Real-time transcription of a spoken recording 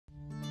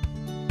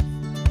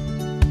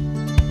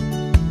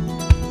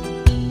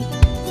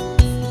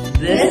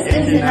This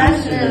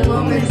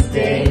International Women's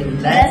Day,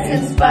 let's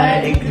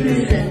inspire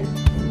inclusion.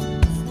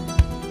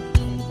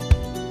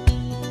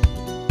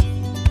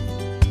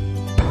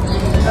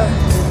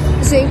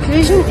 So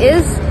inclusion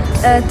is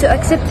to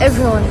accept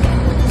everyone.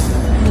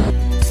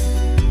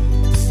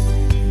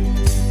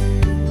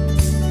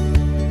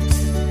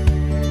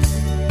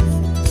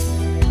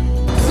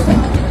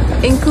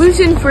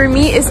 Inclusion for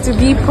me is to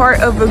be part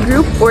of a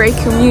group or a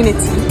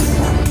community.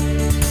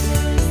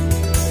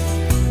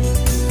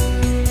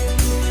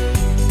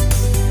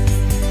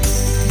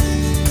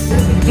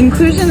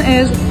 Inclusion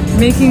is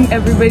making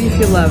everybody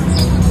feel loved.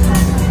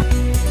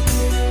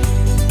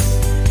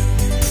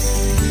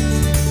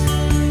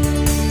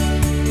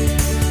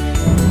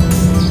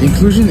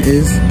 Inclusion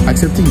is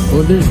accepting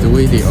others the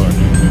way they are.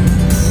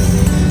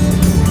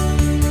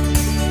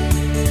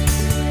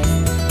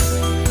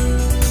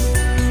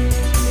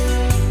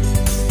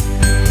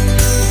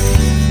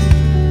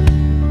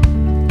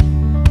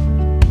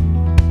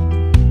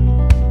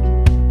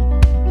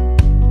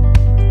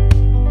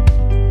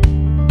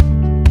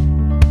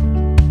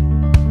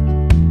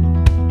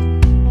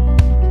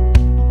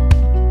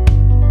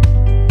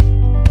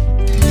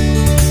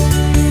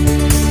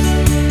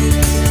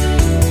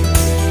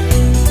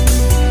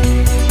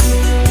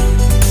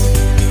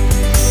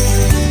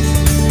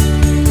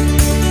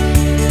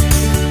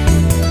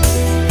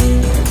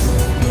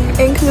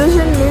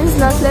 Inclusion means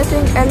not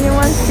letting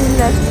anyone feel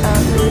left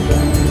out.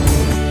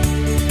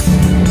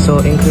 So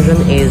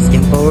inclusion is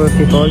empower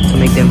people to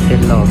make them feel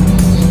loved.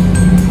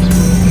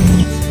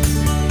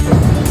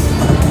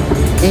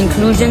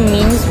 Inclusion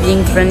means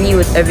being friendly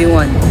with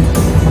everyone.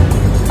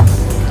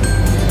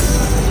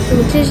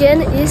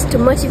 Inclusion is to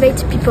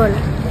motivate people.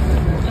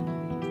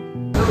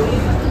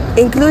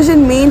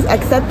 Inclusion means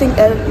accepting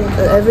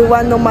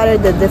everyone no matter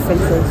the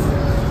differences.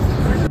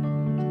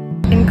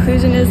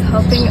 Inclusion is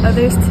helping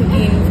others to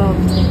be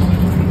involved.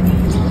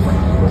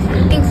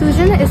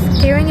 Inclusion is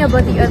caring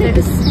about the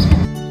others.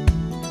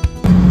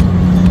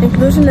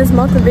 Inclusion is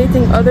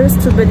motivating others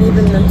to believe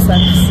in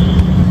themselves.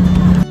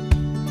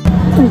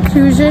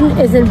 Inclusion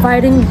is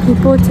inviting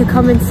people to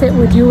come and sit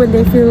with you when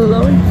they feel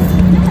alone.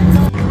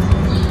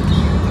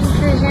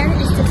 Inclusion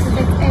is to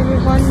protect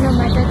everyone no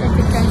matter the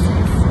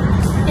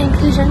differences.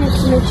 Inclusion is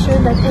to make sure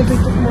that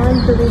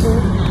everyone believes in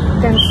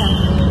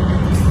themselves.